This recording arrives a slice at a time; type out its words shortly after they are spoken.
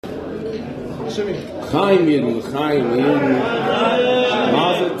Chaim Yidin, L'chaim Yidin,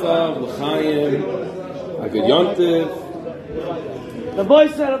 Mazel Tov, L'chaim, Agad Yontif. The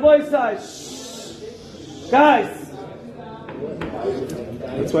boys side. Guys.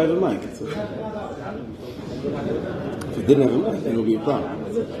 That's why I have a mic. If you didn't have a mic, then it would be a problem.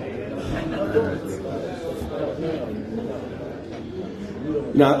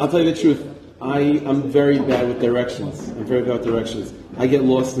 Now, I'll tell you the truth. I'm very bad with directions. I get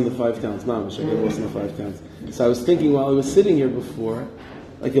lost in the 5 towns. Mamish, I get lost in the 5 towns. So I was thinking while I was sitting here before,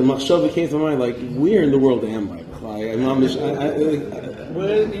 like a machshava came to my mind, like, where in the world am I? I mamish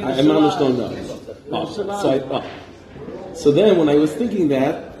don't know. So then when I was thinking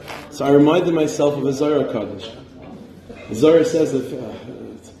that, so I reminded myself of a Zohar Kaddish. The Zohar says that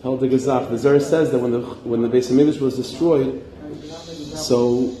the Zohar says that when the Beis Hamikdash was destroyed,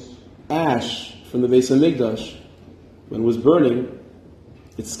 so ash from the Beis Hamikdash, when it was burning,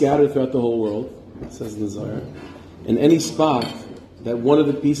 it scattered throughout the whole world. It says in the Zohar, and any spot that one of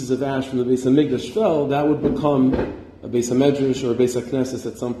the pieces of ash from the Beis Hamikdash fell, that would become a Beis Hamedrash or a Beis HaKnesses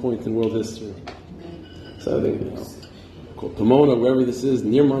at some point in world history. So they, called Pomona, wherever this is,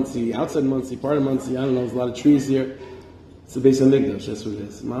 near Monsey, outside Monsey, part of Monsey, I don't know, there's a lot of trees here. It's the Beis Hamikdash, that's what it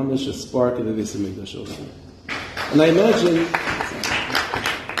is. Mamish, a spark of the Beis Hamikdash over there. And I imagine,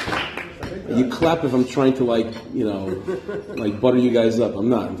 you clap if I'm trying to like butter you guys up. I'm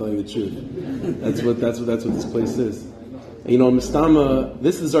not, I'm telling you the truth. That's what this place is. And, Mistama,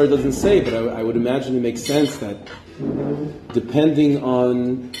 this Zohar doesn't say, but I would imagine it makes sense that depending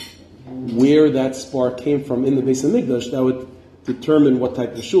on where that spark came from in the Beis Hamikdash, that would determine what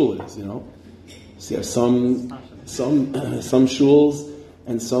type of shul it is. So you have some shuls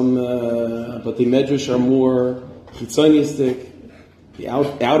and some, but the medrash are more chitzonistic, the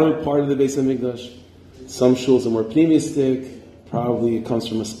outer part of the Beis Hamikdash. Some shuls are more pneumistic. Probably it comes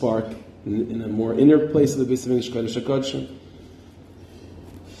from a spark in a more inner place of the Beis Hamikdash, Kodesh HaKodshim.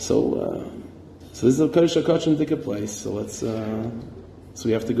 So this is a Kodesh HaKodshim thicker place. So so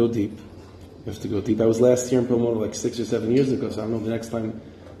we have to go deep. I was last year in Pomona like 6 or 7 years ago, so I don't know the next time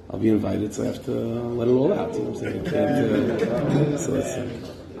I'll be invited, so I have to let it all out. You know what I'm saying?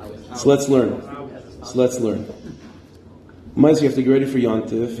 So let's learn. You have to get ready for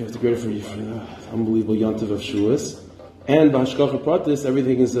Yontif. You have to get ready for unbelievable Yontif of Shavuos. And B'Hashgacha Pratis,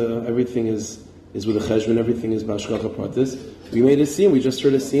 everything is with a cheshbon. Everything is B'Hashgacha Pratis. We made a siyum. We just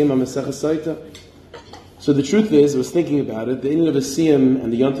heard a siyum on Masechah Saita. So the truth is, I was thinking about it. The inyan of a siyum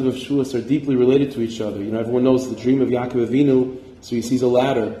and the Yontif of Shavuos are deeply related to each other. Everyone knows the dream of Yaakov Avinu. So he sees a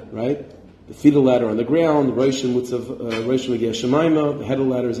ladder, right? The feet of the ladder on the ground. Rosh Megiah Shemaima. The head of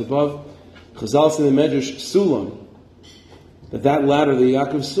the ladder is above. Chazal in the Medrash Sulam. That ladder that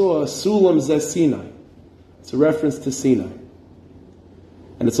Yaakov saw, Sulam Zeh Sinai. It's a reference to Sinai.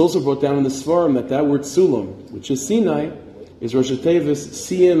 And it's also brought down in the Svarim that word Sulam, which is Sinai, is Rosh Tevis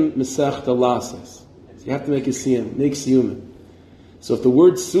Siyum Mesechta Lasas. So you have to make a Siyum, make Siyumim. So if the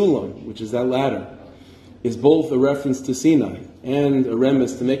word Sulam, which is that ladder, is both a reference to Sinai and a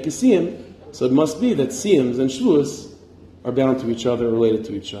remes to make a Siyum, so it must be that Siyums and Shavuos are bound to each other, related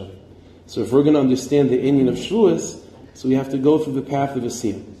to each other. So if we're going to understand the inyan of Shavuos, so we have to go through the path of a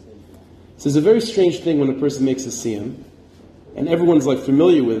siyum. So it's a very strange thing when a person makes a siyum, and everyone's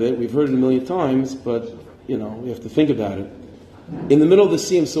familiar with it. We've heard it a million times, but we have to think about it. In the middle of the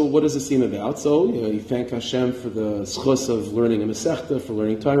siyum, so what is the siyum about? So you thank Hashem for the schus of learning a mesechta, for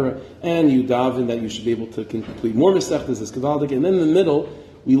learning Torah, and you daven that you should be able to complete more mesechtas as kavaldik. And then in the middle,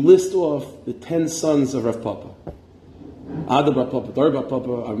 we list off the 10 sons of Rav Papa. Ada Bar Papa, Dar Bar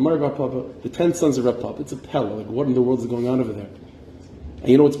Papa, Amar Bar Papa, the 10 sons of Rav Papa. It's a pella. What in the world is going on over there? And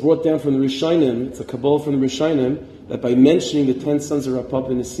it's brought down from the Rishonim. It's a Kabbalah from the Rishonim that by mentioning the 10 sons of Rav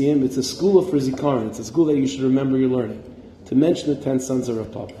Papa in the Siyum, it's a school for Zikaron. It's a school that you should remember you're learning. To mention the 10 sons of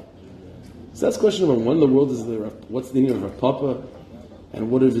Rav Papa. So that's question number 1. What in the world is what's the meaning of Rav Papa? And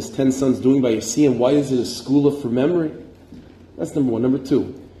what are his 10 sons doing by a Siyum? Why is it a school for memory? That's number 1. Number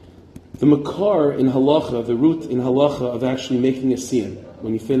 2. The makar in halacha, the root in halacha of actually making a siyum,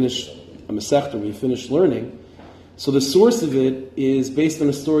 when you finish a masechta, when you finish learning, so the source of it is based on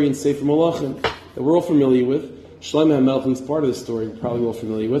a story in Sefer Malachim that we're all familiar with. Shlomo HaMelech, who's part of the story, we're probably all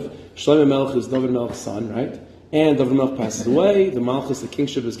familiar with. Shlomo HaMelech is David HaMelech's son, right? And David HaMelech passes away. The Malchus, the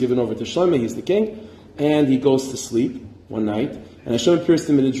kingship, is given over to Shlomo. He's the king, and he goes to sleep one night, and Hashem appears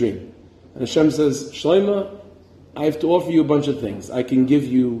to him in a dream. And Hashem says, Shlomo, I have to offer you a bunch of things. I can give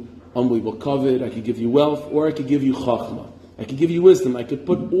you unbelievable kavod, I could give you wealth, or I could give you chachma. I could give you wisdom. I could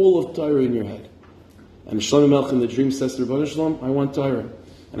put all of Torah in your head. And Shlomo Melech in the dream says to Rebbeinu Shalom, I want Torah.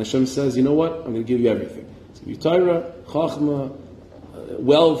 And Hashem says, you know what? I'm going to give you everything. I'll give you Torah, chachma,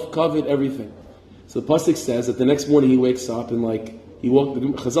 wealth, covet, everything. So the pasuk says that the next morning he wakes up and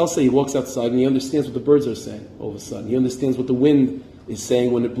Chazal say he walks outside and he understands what the birds are saying all of a sudden. He understands what the wind is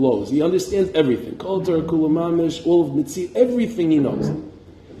saying when it blows. He understands everything. All of Mitzi, everything he knows.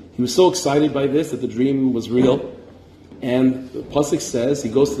 He was so excited by this that the dream was real. And the pasuk says he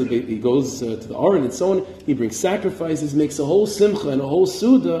goes to the Aron and so on. He brings sacrifices, makes a whole simcha and a whole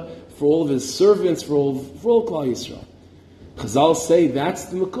suda for all of his servants, for all Klal Yisrael. Chazal say that's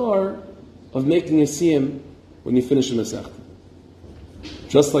the makar of making a siyum when you finish a masechta.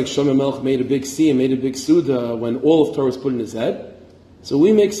 Just like Shlomo Melech made a big siyum, made a big suda when all of Torah was put in his head, so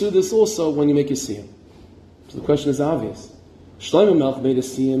we make sudas also when you make a siyum. So the question is obvious. Shlomo Melech made a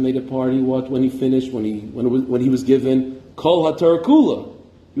siyum, made a party. What when he finished? When he was given kol haTorah kula,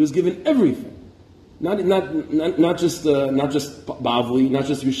 he was given everything. Not just Bavli, not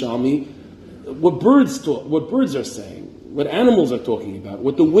just Yerushalmi. What birds are saying, what animals are talking about,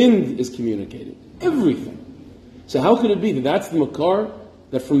 what the wind is communicating, everything. So how could it be that that's the makar?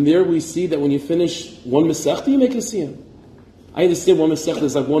 That from there we see that when you finish one Masechta, you make a siyum. I understand one Masechta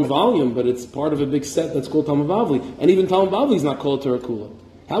is like one volume, but it's part of a big set that's called Talmud Bavli. And even Talmud Bavli is not called Torah Kula.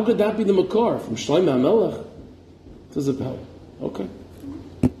 How could that be the makar? From Shlomo HaMelech? Does it help? Okay.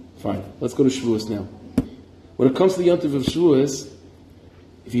 Fine. Let's go to Shavuos now. When it comes to the Yontiv of Shavuos,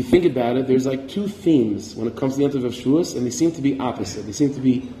 if you think about it, there's like two themes when it comes to the Yontiv of Shavuos, and they seem to be opposite. They seem to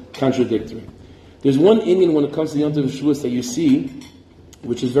be contradictory. There's one inyan when it comes to the Yontiv of Shavuos that you see,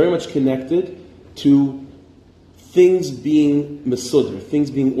 which is very much connected to things being mesudr,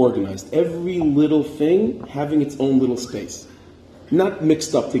 things being organized. Every little thing having its own little space. Not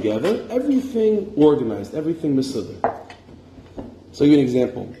mixed up together, everything organized, everything mesudr. So I'll give you an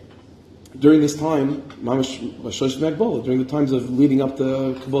example. During this time, during the times of leading up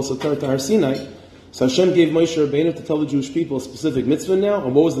to Kabbalah Sotar to Har Sinai, so Hashem gave Moshe Rabbeinu to tell the Jewish people a specific mitzvah now.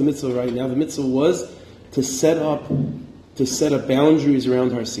 And what was the mitzvah right now? The mitzvah was to set up boundaries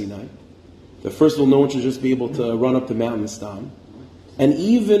around Har Sinai. That first of all, no one should just be able to run up the mountain stam. And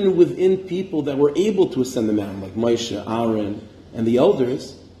even within people that were able to ascend the mountain, like Moshe, Aaron, and the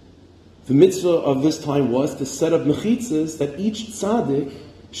elders, the mitzvah of this time was to set up mechitzas that each tzaddik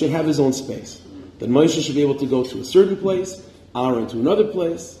should have his own space. That Moshe should be able to go to a certain place, Aaron to another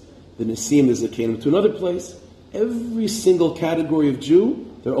place, the Nesim is a Canaan to another place. Every single category of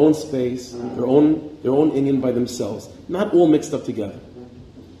Jew, their own space, their own inyan by themselves, not all mixed up together.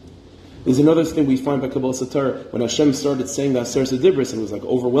 There's another thing we find by Kabbalah Sotar when Hashem started saying the Aseret Dibros, and it was like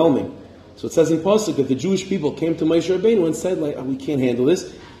overwhelming. So it says in Pasuk that the Jewish people came to Moshe Rabbeinu and said, like, we can't handle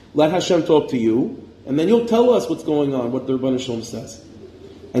this. Let Hashem talk to you, and then you'll tell us what's going on, what the Rebbeinu Shalom says.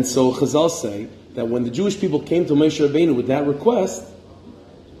 And so Chazal say that when the Jewish people came to Moshe Rabbeinu with that request,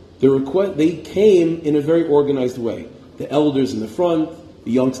 they came in a very organized way. The elders in the front,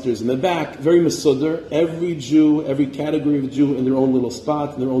 the youngsters in the back, very mesudr. Every Jew, every category of Jew in their own little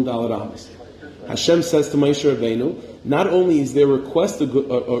spot, in their own daled amos. Hashem says to Moshe Rabbeinu, not only is their request a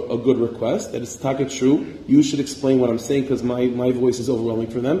good request, that it's taka true, you should explain what I'm saying because my voice is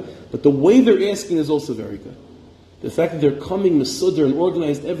overwhelming for them, but the way they're asking is also very good. The fact that they're coming mesudr and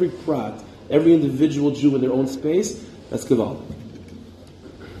organized, every prat, every individual Jew in their own space, that's gewaldig.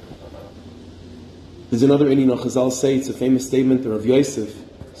 There's another inyan Chazal say, it's a famous statement of Rav Yosef,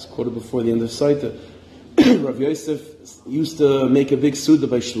 it's quoted before the end of Shlita. Rav Yosef used to make a big suda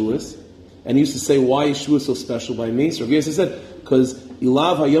by Shavuos, and he used to say, why is Shavuos so special by me? So Rav Yosef said, because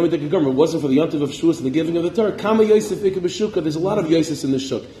Ilav HaYom HaDekah, it wasn't for the Yontiv of Shavuos and the giving of the Torah, Kama Yosef Ika B'Shuka, there's a lot of Yosefs in the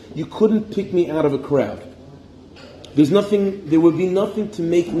Shuk. You couldn't pick me out of a crowd. There would be nothing to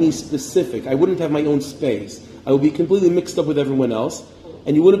make me specific. I wouldn't have my own space. I would be completely mixed up with everyone else,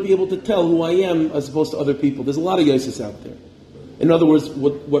 and you wouldn't be able to tell who I am as opposed to other people. There's a lot of Yosefs out there. In other words,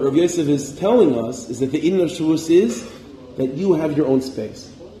 what Rav Yosef is telling us is that the inyan of Shavuos is that you have your own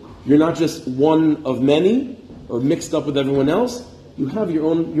space. You're not just one of many or mixed up with everyone else. You have your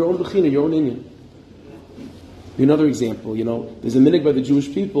own bechina, your own inyan. Another example, there's a minhag by the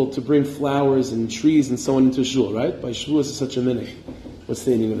Jewish people to bring flowers and trees and so on into shul, right? By Shavuos is such a minhag. What's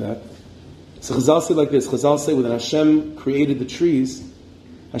the inyan of that? So Chazal say like this. Chazal say when Hashem created the trees,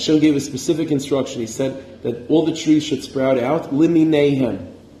 Hashem gave a specific instruction. He said that all the trees should sprout out,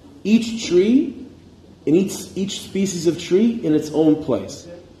 limineihem. Each tree, in each species of tree in its own place.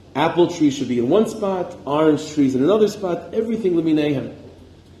 Apple tree should be in one spot, orange trees in another spot, everything limineihem.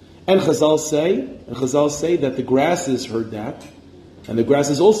 And Chazal say that the grasses heard that, and the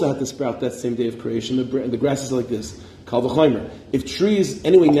grasses also had to sprout that same day of creation. The grasses are like this. Kal v'chaimer. If trees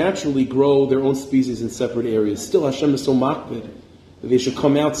anyway naturally grow their own species in separate areas, still Hashem is so makbid that they should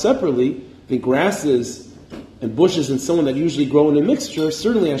come out separately. The grasses and bushes and so on that usually grow in a mixture,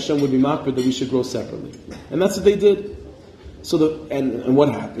 certainly Hashem would be makbid that we should grow separately. And that's what they did. So and what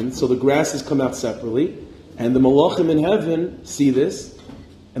happened? So the grasses come out separately, and the malachim in heaven see this,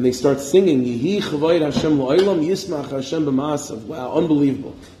 and they start singing, Yehi Chavayit Hashem Lo'olam Yismach Hashem B'ma'asav. Wow,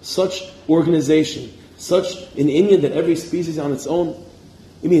 unbelievable. Such organization, such an inyan that every species on its own.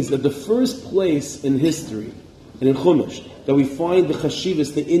 It means that the first place in history, and in Chumash, that we find the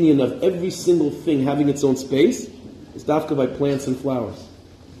chashivas, the inyan of every single thing having its own space, is dafka by plants and flowers.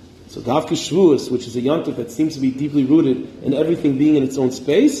 So dafka Shavuos, which is a yontif that seems to be deeply rooted in everything being in its own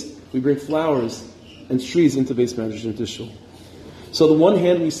space, we bring flowers and trees into Beis Medrash, into Shul. So on the one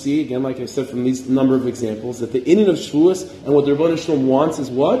hand we see, again like I said from these number of examples, that the inyan of Shavuos and what the Rebbeinu Shalom wants is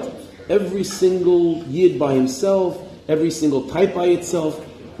what? Every single yid by himself, every single type by itself,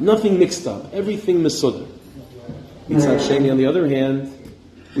 nothing mixed up, everything mesudar. Mitzad Sheni, on the other hand,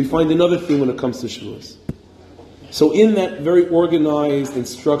 we find another thing when it comes to Shavuos. So in that very organized and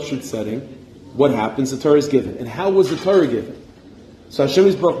structured setting, what happens? The Torah is given. And how was the Torah given? So Hashem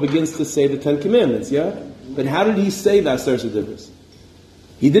Yisbarach begins to say the 10 Commandments, yeah? But how did he say that Aseret Hadibros?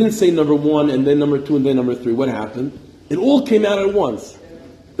 He didn't say number 1 and then number 2 and then number 3. What happened? It all came out at once.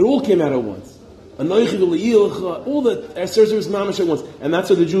 It all came out at once. All the Aseret Hadibros mamash at once. And that's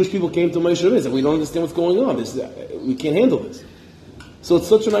why the Jewish people came to Moshe Rabbeinu and said, we don't understand what's going on. We can't handle this. So it's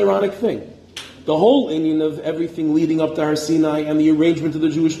such an ironic thing. The whole inyan of everything leading up to Har Sinai and the arrangement of the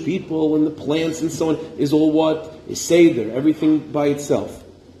Jewish people and the plants and so on is all what? Is Seder, everything by itself.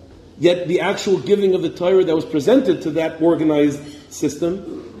 Yet the actual giving of the Torah that was presented to that organized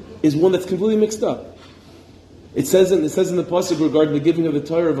system is one that's completely mixed up. It says in the pasuk regarding the giving of the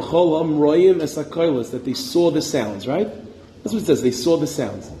Torah, V'chol am royim es hakaylos, that they saw the sounds, right? That's what it says, they saw the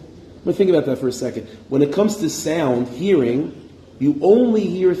sounds. Let me think about that for a second. When it comes to sound, hearing, you only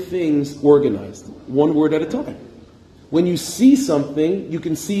hear things organized, one word at a time. When you see something, you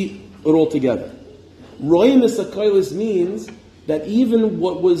can see it all together. Royim es hakaylos means that even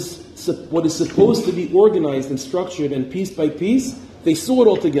what is supposed to be organized and structured and piece by piece, they saw it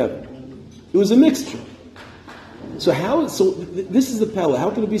all together. It was a mixture. So this is the pella.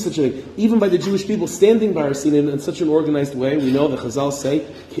 How can it be such a thing? Even by the Jewish people standing by Har Sinai in such an organized way, we know the Chazal say,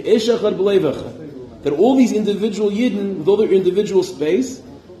 that all these individual Yidden, with all their individual space,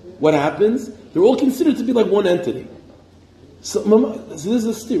 what happens? They're all considered to be like one entity. So this is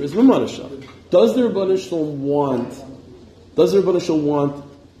a steer. It's Mamanashah. Does the Rebbeinu Shalom want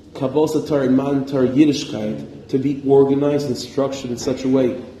Kabbalah Satar and Matan Torah Yiddishkeit to be organized and structured in such a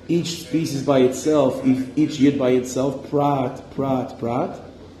way, each species by itself, each Yid by itself, prat?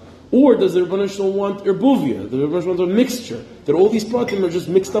 Or does the Rebbeinu Shalom want Erbuvia? The Rebbeinu Shalom want a mixture, that all these pratim are just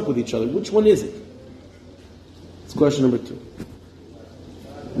mixed up with each other? Which one is it? It's question number 2.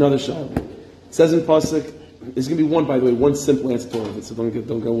 Another shot. It says in pasuk, there's going to be one simple answer to all of it, so don't get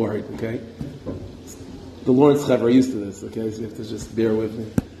worried, okay? The Lawrence Chaver are used to this, okay? So you have to just bear with me.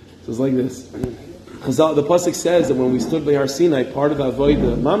 So it's like this. The pasuk says that when we stood by Har Sinai, part of the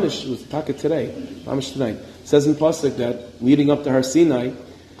avodah mamish was taka today, mamish tonight. It says in pasuk that leading up to Har Sinai,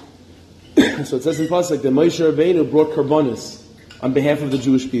 so it says in pasuk that Moshe Rabbeinu brought karbanos on behalf of the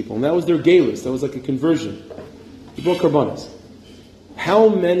Jewish people, and that was their galus. That was like a conversion. He brought karbanos. How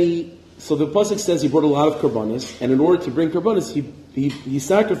many? So the pasuk says he brought a lot of karbanos, and in order to bring karbanos, he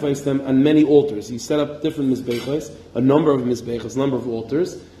sacrificed them on many altars. He set up different mizbechos, a number of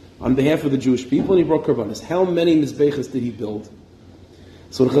altars, on behalf of the Jewish people, and he brought karbanos. How many mizbechos did he build?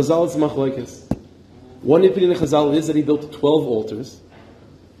 So in Chazal it's machlokes. One opinion in Chazal is that he built 12 altars.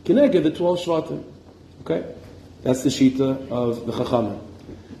 Keneged the 12 shvatim. Okay, that's the shita of the Chachamim.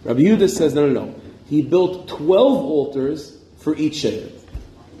 Rabbi Yehuda says no. He built 12 altars for each shevet.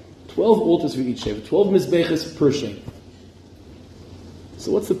 12 altars for each shevet. 12 mizbechos per shevet.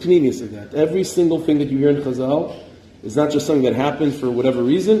 So what's the pnimius of that? Every single thing that you hear in Chazal is not just something that happened for whatever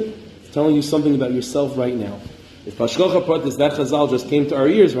reason. It's telling you something about yourself right now. If Hashgacha Pratis, that Chazal just came to our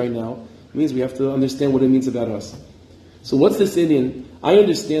ears right now, it means we have to understand what it means about us. So what's this Indian? I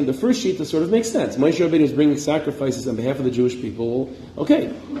understand the first sheet that sort of makes sense. Moshe Rabbeinu is bringing sacrifices on behalf of the Jewish people.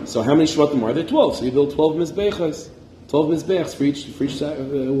 Okay, so how many shvatim are there? 12. So you build 12 mizbechos. 12 mizbechs for each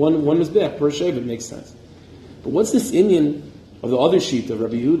one mizbech per shevet. Makes sense. But what's this Indian of the other sheet of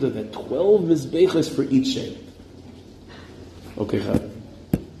Rabbi Yehuda that 12 mizbechos for each shevet? Okay, Chad.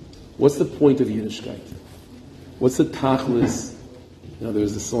 What's the point of Yiddishkeit? What's the tachlis?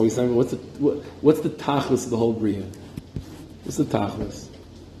 There's this song. What's the tachlis of the whole bria? What's the tachlis?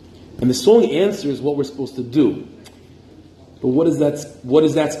 And the song answers what we're supposed to do. But what is that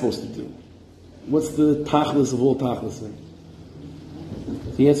supposed to do? What's the tachlis of all tachlis?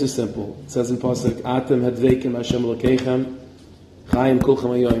 The answer is simple. It says in Pasuk, Atem hadveikim Hashem Elokeichem, Chayim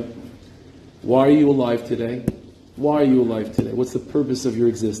kulchem hayoim. Why are you alive today? Why are you alive today? What's the purpose of your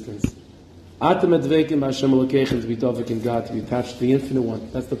existence? Atem hadveikim Hashem Elokeichem, to be dovek in God, to be attached to the Infinite One.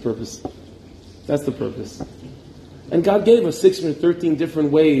 That's the purpose. That's the purpose. And God gave us 613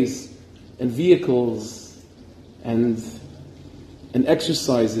 different ways and vehicles and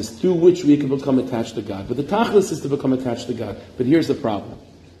exercises through which we can become attached to God. But the tachlis is to become attached to God. But here's the problem.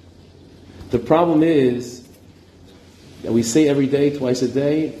 The problem is that we say every day, twice a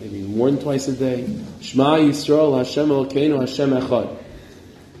day, maybe more than twice a day, Shema Yisrael Hashem Elokeinu Hashem Echad.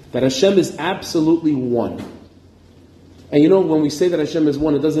 That Hashem is absolutely one. And you know, when we say that Hashem is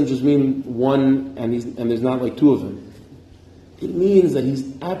one, it doesn't just mean one and there's not like two of him. It means that he's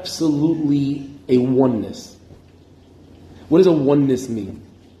absolutely a oneness. What does a oneness mean?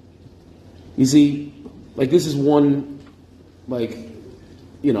 You see, like this is one, like,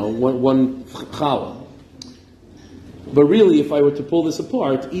 you know, one challah. But really, if I were to pull this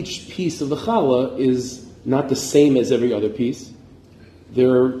apart, each piece of the challah is not the same as every other piece.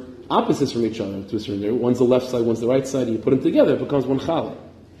 They're opposites from each other to a certain degree. One's the left side, one's the right side, and you put them together, it becomes one challah.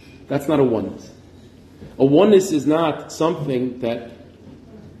 That's not a oneness. A oneness is not something that,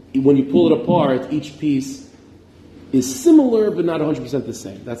 when you pull it apart, each piece is similar but not 100% the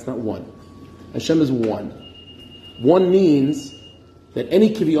same. That's not one. Hashem is one. One means that any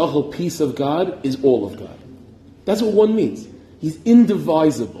kiviyachol piece of God is all of God. That's what one means. He's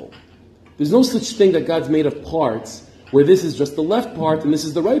indivisible. There's no such thing that God's made of parts where this is just the left part and this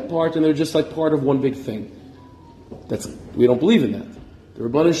is the right part and they're just like part of one big thing. We don't believe in that. The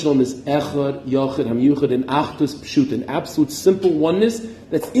Rebbeinu Shalom is echad, yachid, hamyuchad, and achdus pshut, an absolute simple oneness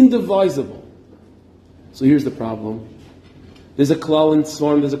that's indivisible. So here's the problem. There's a klal in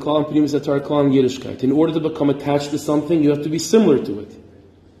Svarim, there's a klal in Pnimis Atar, a klal in Yiddishkeit. In order to become attached to something, you have to be similar to it.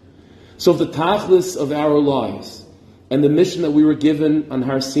 So if the tachlis of our lives and the mission that we were given on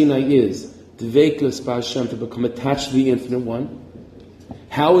Har Sinai is Dveikus b'Hashem, to become attached to the Infinite One,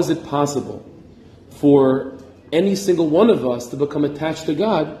 how is it possible for any single one of us to become attached to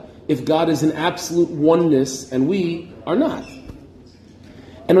God if God is an absolute oneness and we are not?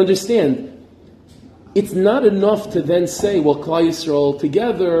 And understand, it's not enough to then say, well, Klal Yisrael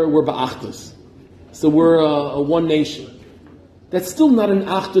together, we're ba'achdus. So we're a one nation. That's still not an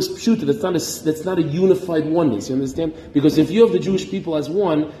achdus pshuta. That's not a unified oneness. You understand? Because if you have the Jewish people as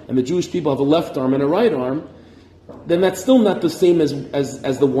one, and the Jewish people have a left arm and a right arm, then that's still not the same as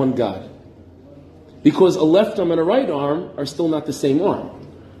the one God. Because a left arm and a right arm are still not the same arm.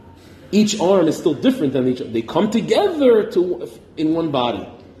 Each arm is still different than each other. They come together in one body.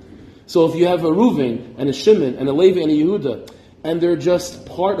 So if you have a Reuven and a Shimon and a Levi and a Yehuda, and they're just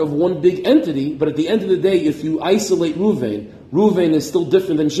part of one big entity, but at the end of the day, if you isolate Reuven is still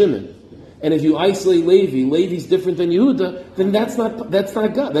different than Shimon. And if you isolate Levi's different than Yehuda, then that's not God.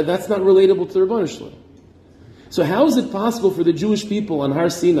 That's not relatable to the Rebbeinu Shalom. So how is it possible for the Jewish people on Har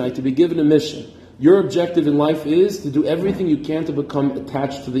Sinai to be given a mission? Your objective in life is to do everything you can to become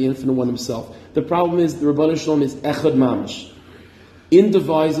attached to the Infinite One Himself. The problem is the Rebbeinu Shalom is echad mamish,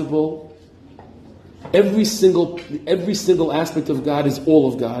 indivisible. Every single aspect of God is all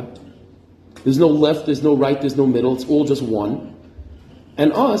of God. There's no left, there's no right, there's no middle. It's all just one.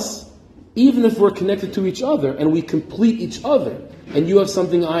 And us, even if we're connected to each other and we complete each other, and you have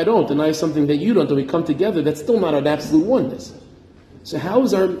something I don't, and I have something that you don't, and we come together, that's still not an absolute oneness. So how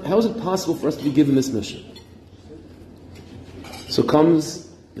is it possible for us to be given this mission? So comes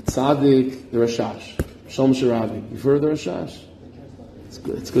the tzaddik, the Rashash, Shalom Sharabi. You've heard of the Rashash? It's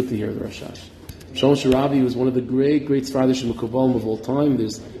good to hear the Rashash. Shalom Sharabi was one of the great Sfaradish Mekubalim of all time.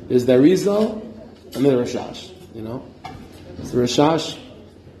 There's the Arizal and the Rashash. You know, so the Rashash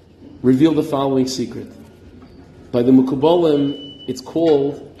revealed the following secret. By the Mekubalim, it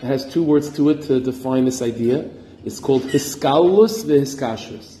has two words to it to define this idea. It's called Hiskalus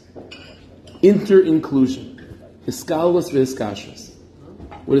veHiskashrus. Inter-inclusion. Hiskalus veHiskashrus.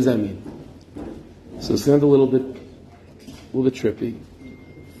 What does that mean? So it's a little bit trippy.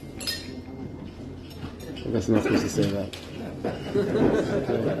 I guess I'm not supposed to say that.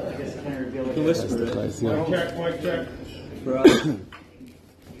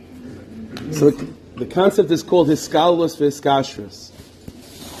 So the concept is called Hiskalus veHiskashrus.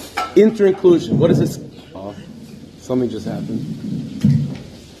 Inter-inclusion. What is this? Oh, something just happened.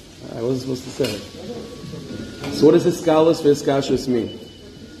 I wasn't supposed to say it. So what does Hiskalus veHiskashrus mean?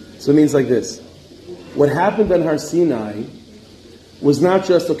 So it means like this. What happened on Har Sinai was not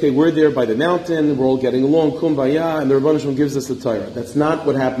just, okay, we're there by the mountain, we're all getting along, kumbaya, and the Rebbeinu Shalom gives us the Torah. That's not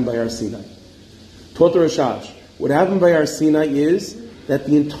what happened by Har Sinai. Tot Rashash. What happened by Har Sinai is that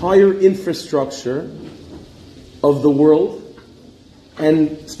the entire infrastructure of the world,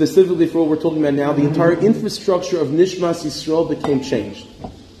 and specifically for what we're talking about now, the entire infrastructure of Nishmas Yisrael became changed.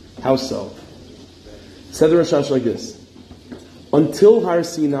 How so? Said the Rashash like this. Until Har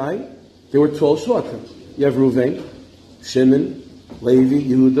Sinai, there were 12 Shvatim. You have Reuven, Shimon, Levi,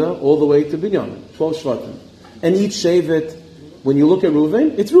 Yehuda, all the way to Binyamin. 12 Shvatim. And each Shevet, when you look at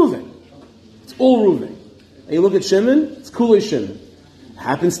Reuven, it's Reuven. It's all Reuven. And you look at Shimon, it's Kulei Shimon.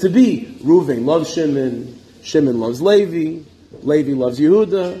 Happens to be Reuven loves Shimon, Shimon loves Levi, Levi loves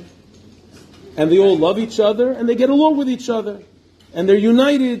Yehuda, and they all love each other, and they get along with each other. And they're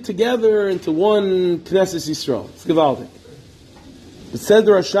united together into one Knesset Yisrael. It's Gevaldik. But said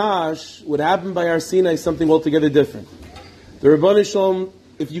the Rashash, what happened by Har Sinai is something altogether different. The Rebbeinu Shalom,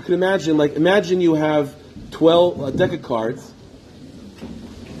 if you can imagine, imagine you have 12, a deck of cards.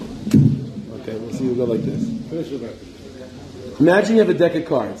 Okay, we'll see, we'll go like this. Imagine you have a deck of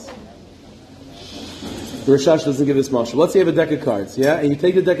cards. The Rashash doesn't give this mashal. Let's say you have a deck of cards, yeah? And you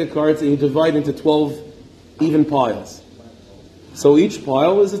take the deck of cards and you divide into 12 even piles. So each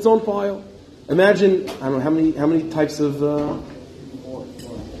pile is its own pile. Imagine, I don't know, how many types of,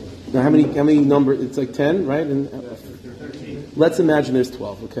 how many number, it's like 10, right? And let's imagine there's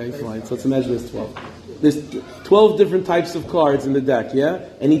 12, okay? Fine. So let's imagine there's 12. There's 12 different types of cards in the deck, yeah?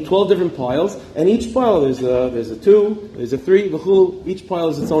 And each 12 different piles, and each pile there's a 2, there's a 3, v'chulu. Each pile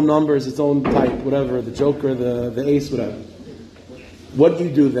is its own number, is its own type, whatever, the joker, the ace, whatever. What do you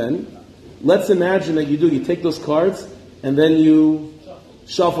do then? Let's imagine that you take those cards, and then you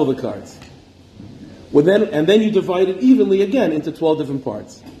shuffle the cards. And then you divide it evenly again into 12 different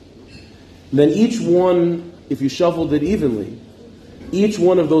parts. Then each one, if you shuffled it evenly, each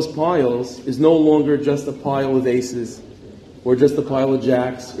one of those piles is no longer just a pile of aces, or just a pile of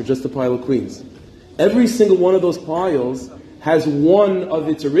jacks, or just a pile of queens. Every single one of those piles has one of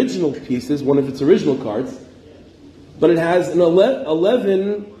its original pieces, one of its original cards, but it has an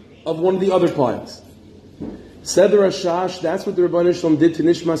 11 of one of the other piles. Said the Rashash, that's what the Rebbeinu Shalom did to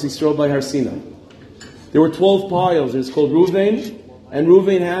Nishmas Yisrael by Har Sinai. There were 12 piles, it's called Reuven, and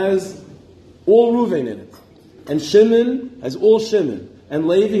Reuven has all Reuven in it. And Shimon has all Shimon. And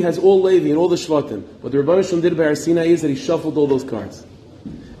Levi has all Levi and all the Shvatim. What the Rebbeinu Shalom did by Har Sinai is that he shuffled all those cards.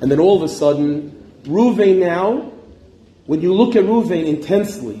 And then all of a sudden, Reuven now, when you look at Reuven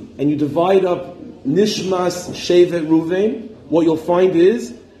intensely, and you divide up Nishmas Shevet Reuven, what you'll find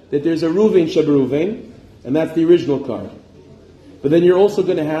is that there's a Reuven Sheba Reuven, and that's the original card. But then you're also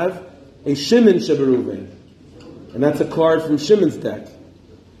going to have a Shimon Sheba Reuven, and that's a card from Shimon's deck.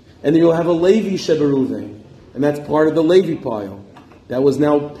 And then you'll have a Levi Sheba Reuven, and that's part of the Levi pile that was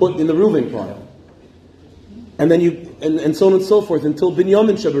now put in the Reuven pile. And then and so on and so forth until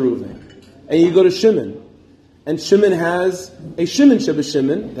Binyamin Sheba Reuven. And you go to Shimon, and Shimon has a Shimon Sheba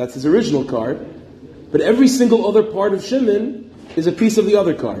Shimon, that's his original card, but every single other part of Shimon is a piece of the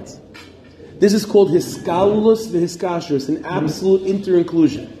other cards. This is called Hiskalus v'Hiskashrus, an absolute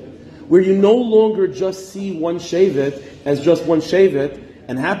inter-inclusion, where you no longer just see one Shevet as just one Shevet,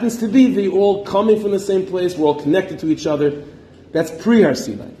 and happens to be they all coming from the same place, we're all connected to each other. That's pre-Har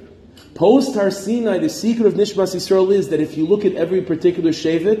Sinai. Post-Har Sinai, the secret of Nishmas Yisrael is that if you look at every particular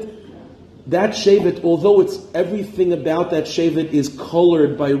Shevet, that Shevet, although it's everything about that Shevet is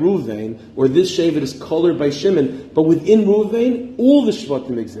colored by Reuven, or this Shevet is colored by Shimon, but within Reuven, all the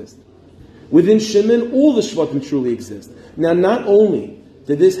Shvatim exist. Within Shimon, all the Shvatim truly exist. Now, not only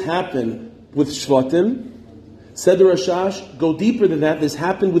did this happen with Shvatim, said the Rashash, go deeper than that, this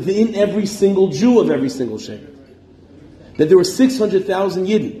happened within every single Jew of every single Shevet. That there were 600,000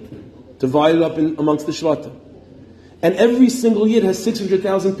 Yidden divided up amongst the Shvatim. And every single Yid has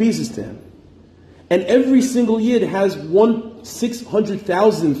 600,000 pieces to him. And every single Yid has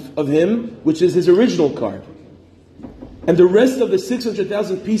 1/600,000th of him, which is his original card. And the rest of the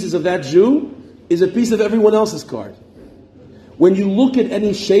 600,000 pieces of that Jew is a piece of everyone else's card. When you look at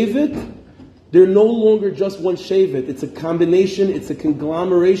any Shevet, they're no longer just one Shevet. It's a combination, it's a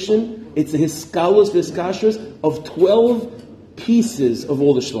conglomeration, it's a Hiskalus v'Hiskashrus of 12 pieces of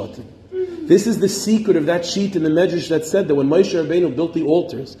all the Shvatim. This is the secret of that sheet in the Medrash that said that when Moshe Rabbeinu built the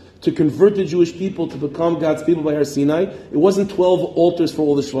altars to convert the Jewish people to become God's people by Har Sinai, it wasn't 12 altars for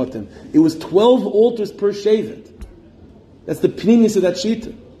all the Shvatim. It was 12 altars per Shevet. That's the pnimis of that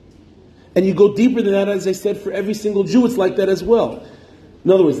shita. And you go deeper than that, as I said, for every single Jew, it's like that as well.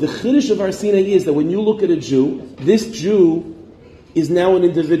 In other words, the chiddush of Har Sinai is that when you look at a Jew, this Jew is now an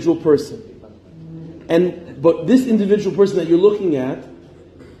individual person. But this individual person that you're looking at,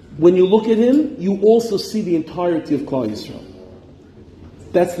 when you look at him, you also see the entirety of Klal Yisrael.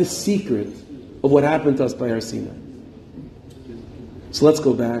 That's the secret of what happened to us by Har Sinai. So let's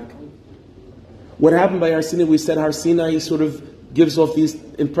go back. What happened by Har Sinai? We said Har Sinai sort of gives off this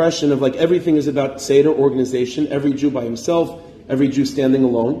impression of like everything is about Seder, organization, every Jew by himself, every Jew standing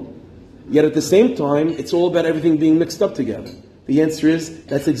alone. Yet at the same time, it's all about everything being mixed up together. The answer is,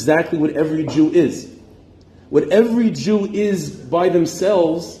 that's exactly what every Jew is. What every Jew is by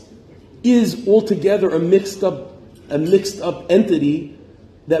themselves is altogether a mixed up entity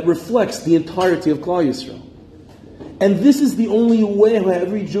that reflects the entirety of Klal Yisrael. And this is the only way how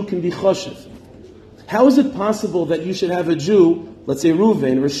every Jew can be chashiv. How is it possible that you should have a Jew, let's say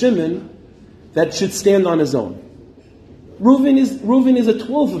Reuven or Shimon, that should stand on his own? Reuven is a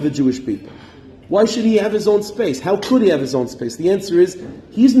 12th of the Jewish people. Why should he have his own space? How could he have his own space? The answer is,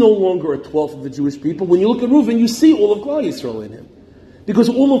 he's no longer a 12th of the Jewish people. When you look at Reuven, you see all of Klal Yisrael in him. Because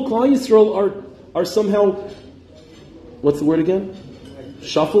all of Klal Yisrael are somehow, what's the word again?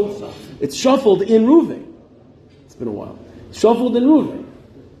 Shuffled? It's shuffled in Reuven. It's been a while. Shuffled in Reuven.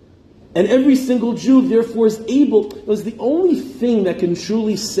 And every single Jew, therefore, is the only thing that can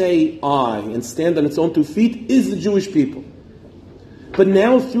truly say I and stand on its own 2 feet is the Jewish people. But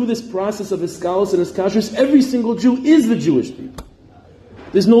now, through this process of Iskalos and Iskashus, every single Jew is the Jewish people.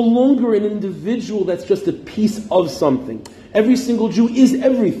 There's no longer an individual that's just a piece of something. Every single Jew is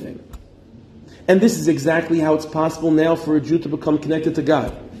everything. And this is exactly how it's possible now for a Jew to become connected to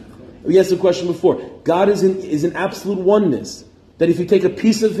God. We asked the question before. God is in absolute oneness. That if you take a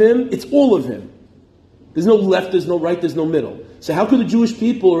piece of Him, it's all of Him. There's no left, there's no right, there's no middle. So how could the Jewish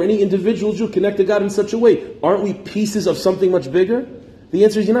people or any individual Jew connect to God in such a way? Aren't we pieces of something much bigger? The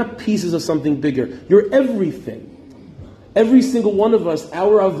answer is you're not pieces of something bigger. You're everything. Every single one of us,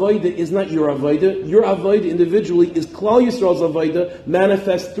 our avodah is not your avodah. Your avodah individually is Klal Yisrael's avodah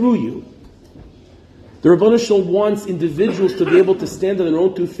manifest through you. The Rebbeinu Shalom wants individuals to be able to stand on their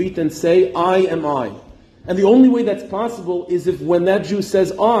own 2 feet and say, I am I. And the only way that's possible is if when that Jew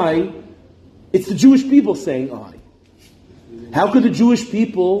says I, it's the Jewish people saying I. How could the Jewish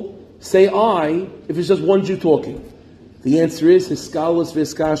people say I if it's just one Jew talking? The answer is Hiskalos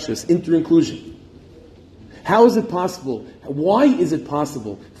v'Hiskashus, inter-inclusion. How is it possible? Why is it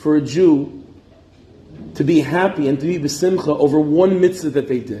possible for a Jew to be happy and to be b'simcha over one mitzvah that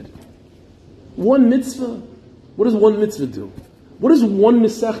they did? One mitzvah? What does one mitzvah do? What does one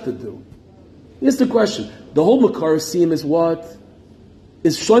mesechta do? Here's the question. The whole Makar Siyam is what?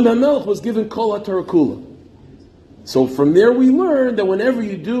 Is Shlomo HaMelech was given Kol HaTorah Kula. So from there we learn that whenever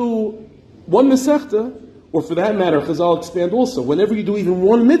you do one mesechta, or for that matter, Chazal expand also, whenever you do even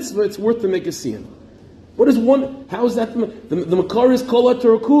one mitzvah, it's worth to make a siyam. What is one? How is that? The Makar is Kol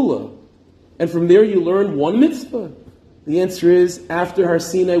HaTorah Kula. And from there you learn one mitzvah. The answer is, after Har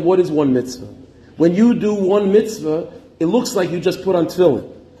Sinai, what is one mitzvah? When you do one mitzvah, it looks like you just put on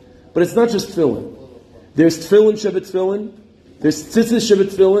tefillin. But it's not just tefillin. There's tefillin shevet tefillin. There's tzitzis shevet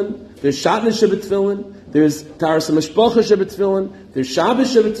tefillin. There's shatnez shevet tefillin. There's taras hamishpacha shevet tefillin. There's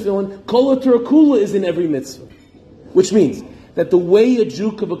Shabbos shevet tefillin. Kol HaTorah Kula is in every mitzvah. Which means that the way a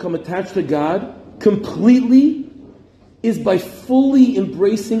Jew can become attached to God completely is by fully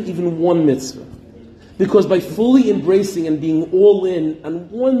embracing even one mitzvah. Because by fully embracing and being all in on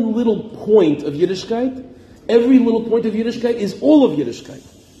one little point of Yiddishkeit, every little point of Yiddishkeit is all of Yiddishkeit.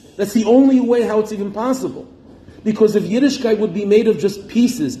 That's the only way how it's even possible. Because if Yiddishkeit would be made of just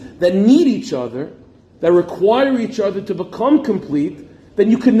pieces that need each other, that require each other to become complete,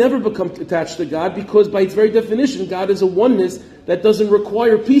 then you could never become attached to God, because by its very definition, God is a oneness that doesn't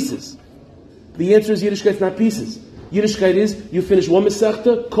require pieces. The answer is Yiddishkeit is not pieces. Yiddishkeit is, you finish one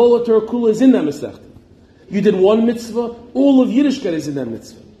Masechta, Kol HaTorah Kula is in that Masechta. You did one mitzvah, all of Yiddishkeit is in that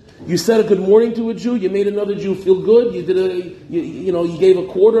mitzvah. You said a good morning to a Jew, you made another Jew feel good, you did you gave a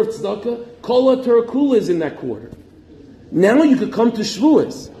quarter of tzedakah, Kol HaTorah Kula is in that quarter. Now you could come to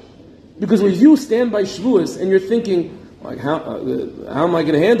Shavuos. Because when you stand by Shavuos and you're thinking, like, how am I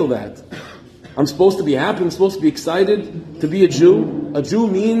going to handle that? I'm supposed to be happy, I'm supposed to be excited to be a Jew. A Jew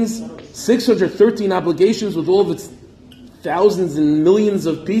means 613 obligations with all of its thousands and millions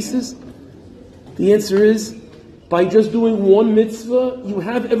of pieces. The answer is, by just doing one mitzvah, you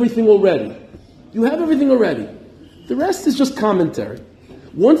have everything already. You have everything already. The rest is just commentary.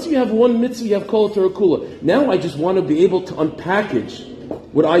 Once you have one mitzvah, you have Kol HaTorah Kula. Now I just want to be able to unpackage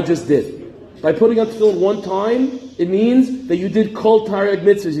what I just did. By putting on tefillin one time, it means that you did Kol Tareg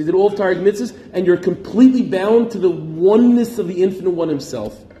Mitzvahs, you did all Tareg Mitzvahs, and you're completely bound to the oneness of the Infinite One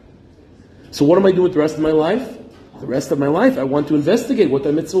Himself. So what am I doing with the rest of my life? The rest of my life, I want to investigate what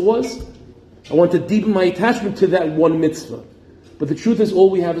that mitzvah was. I want to deepen my attachment to that one mitzvah. But the truth is, all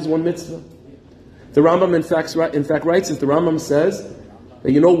we have is one mitzvah. The Rambam in fact writes, as the Rambam says,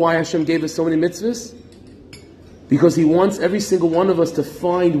 that you know why Hashem gave us so many mitzvahs? Because he wants every single one of us to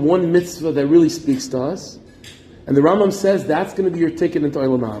find one mitzvah that really speaks to us. And the Rambam says that's going to be your ticket into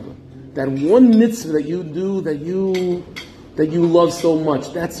Olam Haba. That one mitzvah that you do, that you love so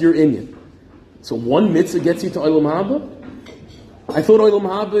much, that's your inyan. So one mitzvah gets you to Olam Haba? I thought Olam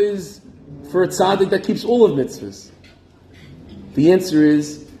Haba is for a tzaddik that keeps all of mitzvahs. The answer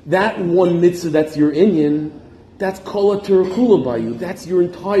is, that one mitzvah that's your inyan, that's kol ha-terakula by you. That's your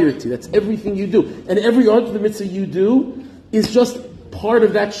entirety. That's everything you do. And every other mitzvah you do is just part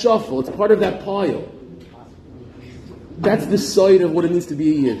of that shuffle. It's part of that pile. That's the side of what it means to be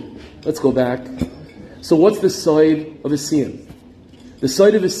a Yid. Let's go back. So what's the side of a Siyam? The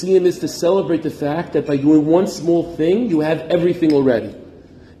side of a Siyam is to celebrate the fact that by doing one small thing, you have everything already.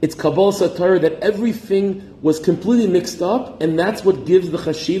 It's Kabbalah Satar that everything was completely mixed up, and that's what gives the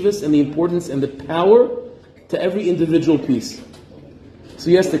chashivas and the importance and the power to every individual piece. So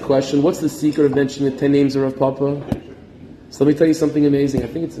you ask the question, what's the secret of mentioning the 10 names of Rav Papa? So let me tell you something amazing. I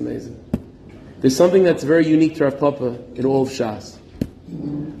think it's amazing. There's something that's very unique to Rav Papa in all of Shas.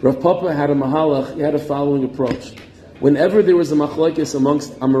 Rav Papa had a mahalach, he had a following approach. Whenever there was a machlokes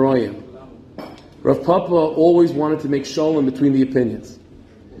amongst Amoraim, Rav Papa always wanted to make shalom between the opinions.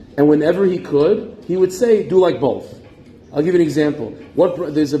 And whenever he could, he would say, do like both. I'll give you an example.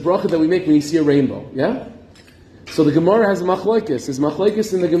 There's a bracha that we make when you see a rainbow, yeah? So the Gemara has a machlokes. There's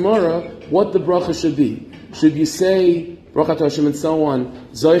machlokes in the Gemara what the bracha should be. Should you say, bracha to Hashem and so on,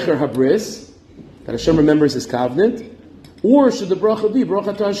 Zoicher Habris, that Hashem remembers his covenant, or should the bracha be,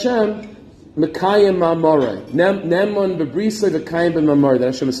 bracha to Hashem, Mekayim Ma'amarei, Neman Bebrisai V'kayim B'Ma'amarei, that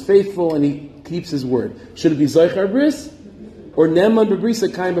Hashem is faithful and he keeps his word. Should it be Zoicher Habris, or Neman Bebrisai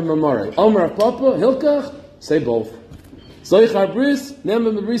Kayim B'Ma'amarei? Omer Papa, Hilkach, say both. Zoicher Habris,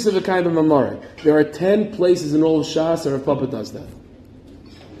 Neman Bebrisai V'kayim B'Ma'amarei. There are 10 places in all of Shas that Rav Papa does that.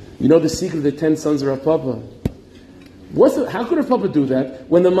 You know the secret of the 10 sons of Rav Papa? How could Rav Papa do that?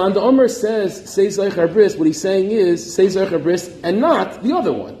 When the Manda Omer says, say Zoicher Bris, what he's saying is, say Zoicher Bris, and not the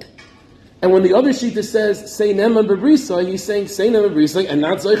other one. And when the other Shita says, say Neman Bebrisai, he's saying, say Neman Bebrisai, and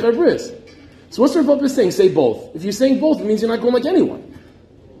not Zoicher Bris. So what's Rav Papa saying? Say both. If you're saying both, it means you're not going like anyone.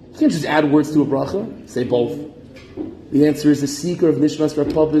 You can't just add words to a bracha. Say both. The answer is the secret of Nishmas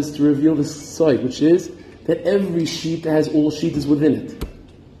Rav Papa is to reveal the side, which is that every Shita has all Shitas within it.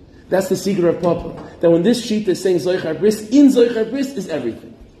 That's the secret of Papa. That when this Shita is saying Zoicher Bris, in Zoicher Bris is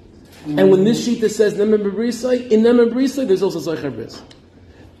everything. And when this Shita says Neman Bebrisai, in Neman Bebrisai there's also Zoicher Bris.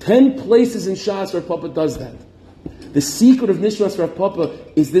 10 places in Shas where Papa does that. The secret of Nishmas Rav Papa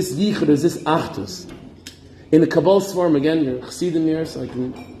is this yichud, is this achtus. In the Kabbalah Svarim, again, you're chassidim here, so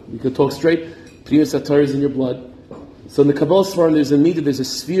we could talk straight. Priyas Satar is in your blood. So in the Kabbalah Svarim, there's a midah, there's a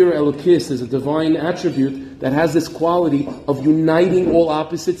sphere elokis, there's a divine attribute that has this quality of uniting all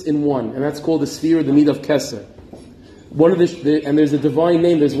opposites in one, and that's called the sphere, the midah of Keser. And there's a divine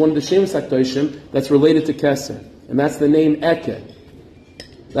name. There's one of the Shemus HaKadoshim that's related to Keser, and that's the name Eke.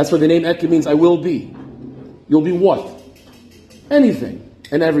 That's what the name Eke means. I will be. You'll be what? Anything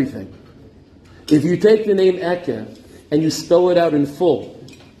and everything. If you take the name Eke and you spell it out in full,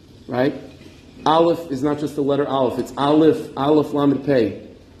 right? Aleph is not just the letter Aleph, it's Aleph Lamed Pei.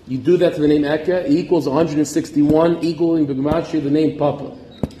 You do that to the name Eke, it equals 161, equaling B'Gematria, the name Papa.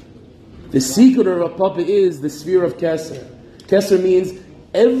 The secret of Papa is the sphere of Keser. Keser means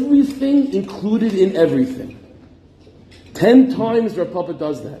everything included in everything. 10 times Rav Papa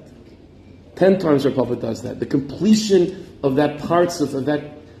does that. 10 times Rav Papa does that. The completion of that parts of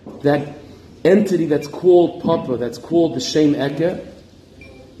that entity that's called Papa, that's called the Shem Eke,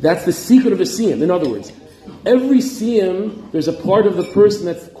 that's the secret of a Siyam. In other words, every Siyam, there's a part of the person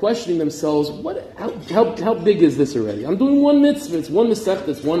that's questioning themselves, how big is this already? I'm doing one mitzvah, it's one mesech,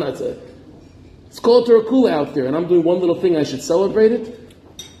 it's one, it's called Terakula out there, and I'm doing one little thing, I should celebrate it.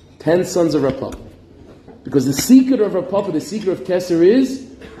 10 sons of Rav Papa. Because the secret of Rav Papa, the secret of Keser is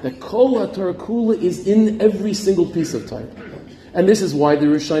that Kol HaTarakula is in every single piece of Torah. And this is why the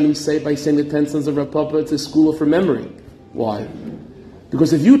Rishonim say, by saying the 10 sons of Rav Papa, it's a school of remembering. Why?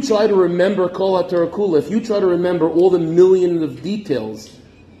 Because if you try to remember Kol HaTarakula, if you try to remember all the millions of details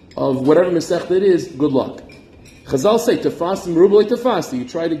of whatever Masechta it is, good luck. Chazal say, Tefastim Merubah Tefasti. You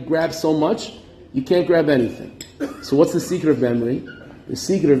try to grab so much, you can't grab anything. So what's the secret of memory? The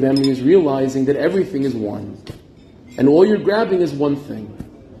secret of memory is realizing that everything is one. And all you're grabbing is one thing.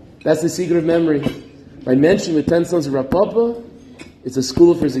 That's the secret of memory. By mentioning the 10 sons of Rav Papa, it's a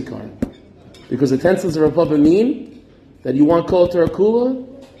school for Zikaron. Because the 10 sons of Rav Papa mean that you want Kol Terakula,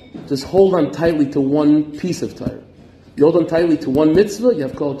 just hold on tightly to one piece of Torah. You hold on tightly to one mitzvah, you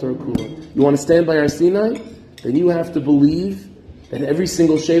have Kol Terakula. You want to stand by Har Sinai, then you have to believe that every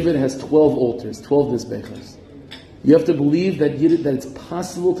single Shevet has 12 altars, 12 Mizbechas. You have to believe that it's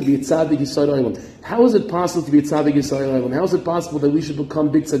possible to be a tzaddik Yisrael Olam. How is it possible to be a tzaddik Yisrael Olam? How is it possible that we should become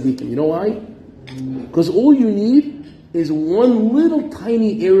big tzaddikim? You know why? Because all you need is one little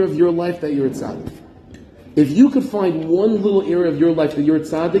tiny area of your life that you're a tzaddik. If you could find one little area of your life that you're a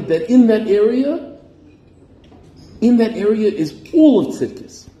tzaddik, that in that area is all of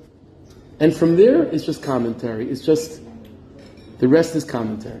tzidkis. And from there, it's just commentary. It's just, the rest is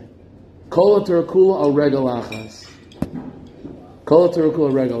commentary. Kol ha'terakula al regal achas. Kol ha'terakula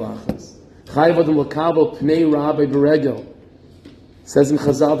al regal achas. Chayv adam l'kabel pnei rabbi b'regel. Says in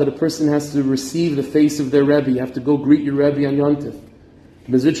Chazal that a person has to receive the face of their Rebbe. You have to go greet your Rebbe on Yontif.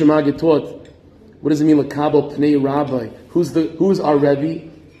 Mezritcher Maggid taught, what does it mean, l'kabel pnei rabbi? Who's our Rebbe?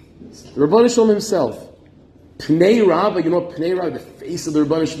 The Rebbeinu Shalom himself. Pnei rabbi, you know pnei rabbi, the face of the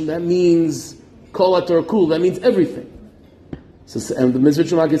Rebbeinu Shalom, that means kol ha'terakula, that means everything. So, and the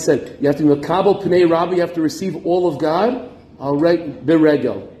Mezritcher Maggid said, you have to be l'kabel pnei rabbi, you have to receive all of God,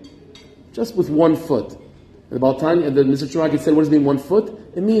 b'regel, just with 1 foot. And the Mezritcher Maggid said, what does it mean 1 foot?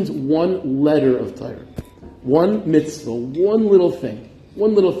 It means 1 letter of Torah. 1 mitzvah, 1 little thing.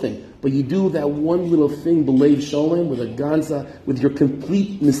 1 little thing. But you do that 1 little thing, b'leiv sholem, with a ganza, with your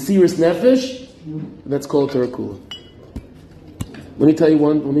complete mesiras nefesh, that's called terakula. Let me tell you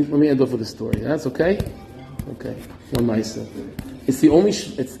one, let me end off with a story. That's okay? Okay. One ma'aseh. It's the only,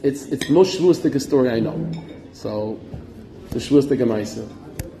 it's the most shvuistic story I know. So, the shvuistic ma'aseh.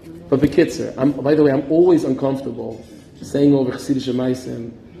 But bekitzer, by the way, I'm always uncomfortable saying over chassidish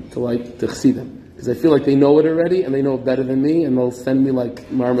ma'asim to chassidim. Because I feel like they know it already, and they know it better than me, and they'll send me like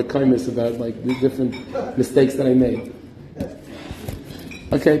marmakaimis about like the different mistakes that I made.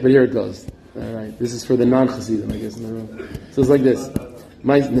 Okay, but here it goes. All right, this is for the non-chassidim, I guess. So it's like this.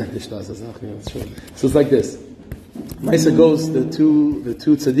 So it's like this. Maisa goes, the two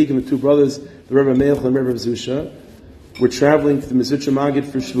tzaddikim, the 2 brothers, the Rebbe Melech and Rebbe Zusha, were traveling to the Mezritcher Maggid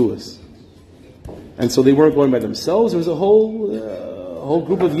for Shavuos. And so they weren't going by themselves. There was a whole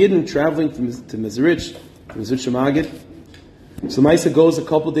group of Yidden traveling to Mezritcher Maggid. So Maisa goes a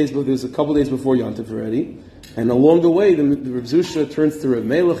couple days before Yontif already. And along the way, the Rebbe Zusha turns to Rebbe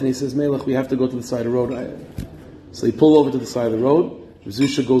Melech and he says, Melech, we have to go to the side of the road. So they pull over to the side of the road. Rebbe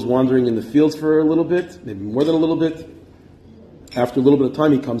Zusha goes wandering in the fields for a little bit, maybe more than a little bit. After a little bit of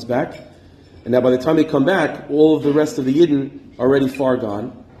time, he comes back. And now by the time they come back, all of the rest of the Yidden are already far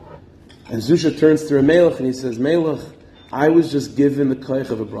gone. And Zusha turns to Rebbe Melech and he says, Melech, I was just given the koich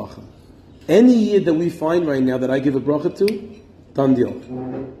of a bracha. Any Yid that we find right now that I give a bracha to, done deal.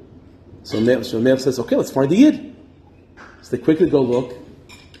 So Melech says, okay, let's find the Yid. So they quickly go look.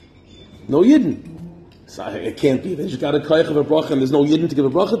 No Yidden. So it can't be. They just got a koich of a bracha and there's no Yidden to give a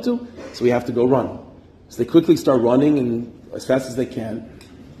bracha to, so we have to go run. So they quickly start running and as fast as they can.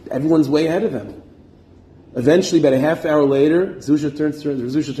 Everyone's way ahead of them. Eventually, about a half hour later, Zusha turns to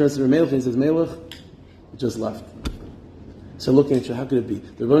the Melech and he says, Melech, it just left. So looking at you, how could it be?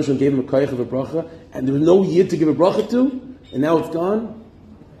 The Rebbe Shalom gave him a koich of a bracha, and there was no Yid to give a bracha to, and now it's gone?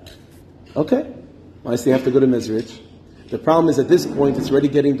 Okay. I say you have to go to Mezrich. The problem is at this point, it's already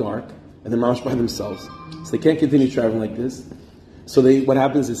getting dark, and they're marched by themselves. So they can't continue traveling like this. So what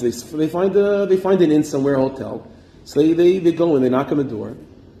happens is they find an inn somewhere, a hotel. So they go and they knock on the door.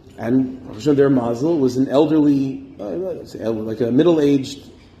 And their mazel was an elderly, like a middle-aged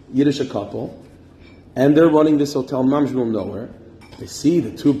Yiddish couple, and they're running this hotel, Mamshville nowhere. They see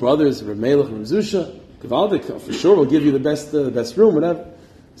the 2 brothers, Rebbe Melech and Rebbe Zusha, Givaldik, for sure we'll give you the best room, whatever.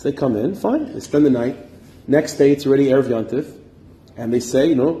 So they come in, fine, they spend the night. Next day it's already Erev Yontif, and they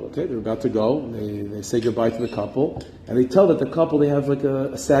say, okay, they're about to go. They say goodbye to the couple, and they tell that the couple, they have like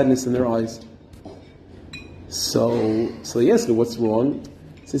a sadness in their eyes. So they ask her, what's wrong?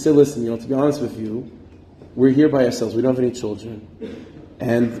 So they say, listen, to be honest with you, we're here by ourselves. We don't have any children.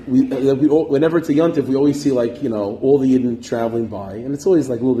 And whenever it's a Yontif, we always see all the Yidden traveling by. And it's always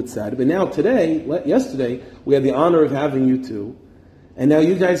like a little bit sad. But now yesterday, we had the honor of having you 2. And now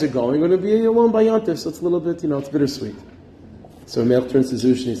you guys are going. We're going to be alone by Yontif. So it's a little bit, it's bittersweet. So Melech turns to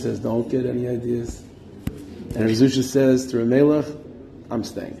Zusha and he says, don't get any ideas. And Zusha says to Melech, I'm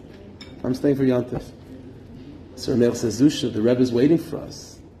staying for Yontif. So Melech says, Zusha, the Rebbe is waiting for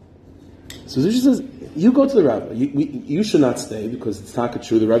us. So Zusha says, you go to the Rebbe. You should not stay because it's not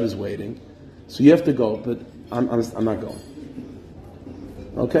true. The Rebbe is waiting. So you have to go, but I'm not going.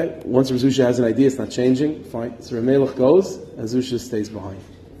 Okay? Once Zusha has an idea, it's not changing. Fine. So Melech goes, and Zusha stays behind.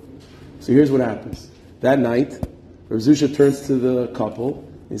 So here's what happens. That night, Zusha turns to the couple.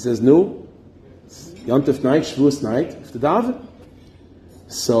 He says, no, Yontif night, Shavuos night, you have to daven.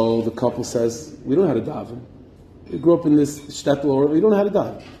 So the couple says, we don't know how to daven. We grew up in this shtetl, we don't know how to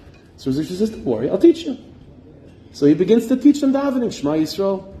daven. So Zusha says, don't worry, I'll teach you. So he begins to teach them davening, Shema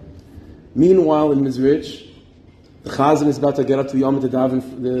Yisrael. Meanwhile, in Mizrich, the Chazan is about to get up to the Yom to daven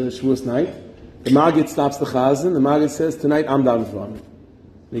for the Shavuos night. The Maggid stops the Chazan. The Maggid says, tonight I'm davening for him. And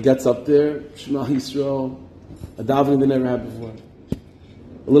he gets up there, Shema Yisrael, a davening they never had before.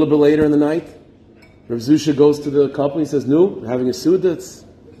 A little bit later in the night, Rav Zusha goes to the couple and he says, no, we're having a Suda, it's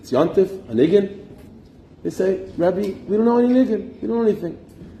Yontif, a Niggin. They say, Rabbi, we don't know any Niggin, we don't know anything.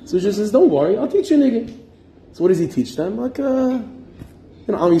 Zusha says, don't worry, I'll teach you a Niggin. So what does he teach them? Like a, Am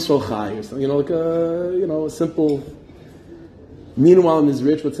Yisrael Chai or something, like a simple. Meanwhile in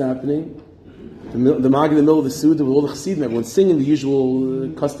Mizrich, what's happening? The Maggid in the middle of the Suda with all the Chassidim, everyone's singing the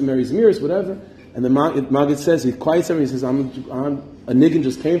usual customary Zmiris, whatever. And the Maggid says, he quiets everyone, he says, a niggin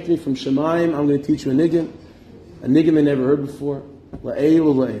just came to me from Shemaim, I'm going to teach you a niggin they never heard before.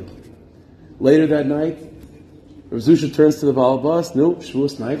 La'el, la'el. Later that night, Rav Zusha turns to the Baal Bas, no,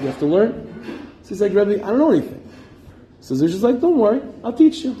 Shavuos night, you have to learn. So he's like, Rebbe, I don't know anything. So Zusha's like, don't worry, I'll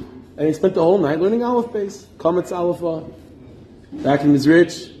teach you. And he spent the whole night learning Aleph base, Kametz Aleph. Back in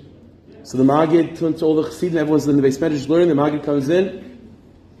Mizrich, so the Maggid turns to all the Chassidim, everyone's in the base medrash learning, the Maggid comes in,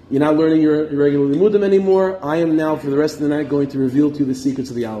 you're not learning your regular limudim anymore. I am now, for the rest of the night, going to reveal to you the secrets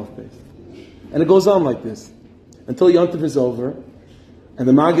of the Aleph base. And it goes on like this. Until Yontif is over, and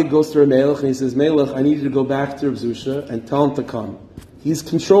the Maggid goes to Melech, and he says, Melech, I need you to go back to Rav Zusha and tell him to come. He's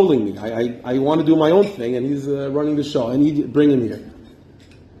controlling me. I want to do my own thing, and he's running the show. I need you to bring him here.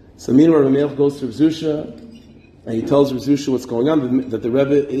 So meanwhile, Melech goes to Rav Zusha, and he tells Rav Zusha what's going on, that the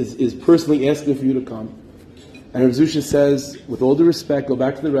Rebbe is personally asking for you to come. And Rav Zusha says, with all due respect, go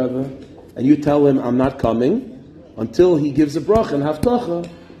back to the Rebbe, and you tell him I'm not coming until he gives a bracha and haftacha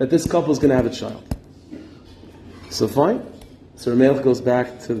that this couple is going to have a child. So fine. So Ramelech goes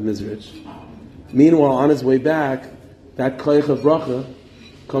back to the Mizrich. Meanwhile, on his way back, that koyach of bracha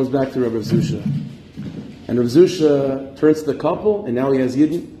comes back to Rav Zusha. And Rav Zusha turns to the couple, and now he has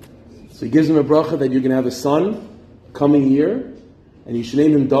Yidden. So he gives him a bracha that you're going to have a son coming year, and you should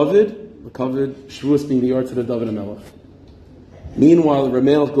name him David, the covered Shavuos being the yard to the David HaMelech. Meanwhile, the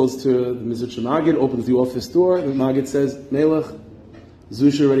Melech goes to the Mizrich Maggid, opens the office door, the Maggid says, Melech,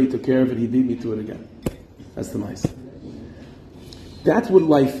 Zusha already took care of it, he beat me to it again. That's the mice. That's what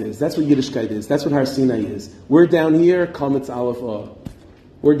life is, that's what Yiddishkeit is, that's what Har Sinai is. We're down here, Kametz Aleph Oh.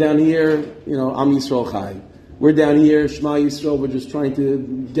 We're down here, Am Yisrael Chai. We're down here, Shema Yisrael, we're just trying to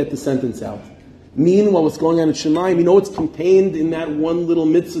get the sentence out. Meanwhile, what's going on in Shemaim, it's contained in that one little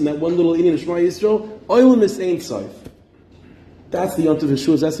mitzvah, in that one little inyan of Shema Yisrael. Oilam is Ein Sof. That's the Yontif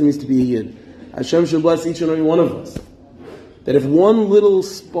Shavuos. That's what it means to be a Yid. Hashem should bless each and every one of us. That if one little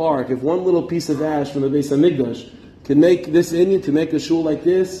spark, if one little piece of ash from the Beis Hamikdash can make this inyan, to make a shul like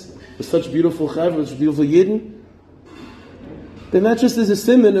this, with such beautiful chaver, such beautiful Yidden, then that just is a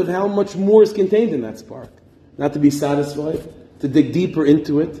simon of how much more is contained in that spark. Not to be satisfied, to dig deeper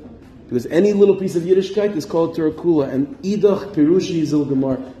into it. Because any little piece of Yiddishkeit is called Torah Kula, and Idach Pirushi Zil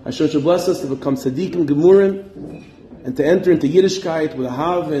Gemar. Hashem should bless us to become Tzaddikim Gemurim, and to enter into Yiddishkeit with a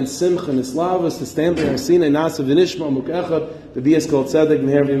Hava and Simcha and Islavas, to stand by Har Sinai, Nasa V'Nishma, Muk'echad, to be as called Tzedek,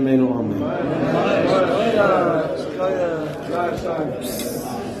 Meher V'Yimeinu, Amen.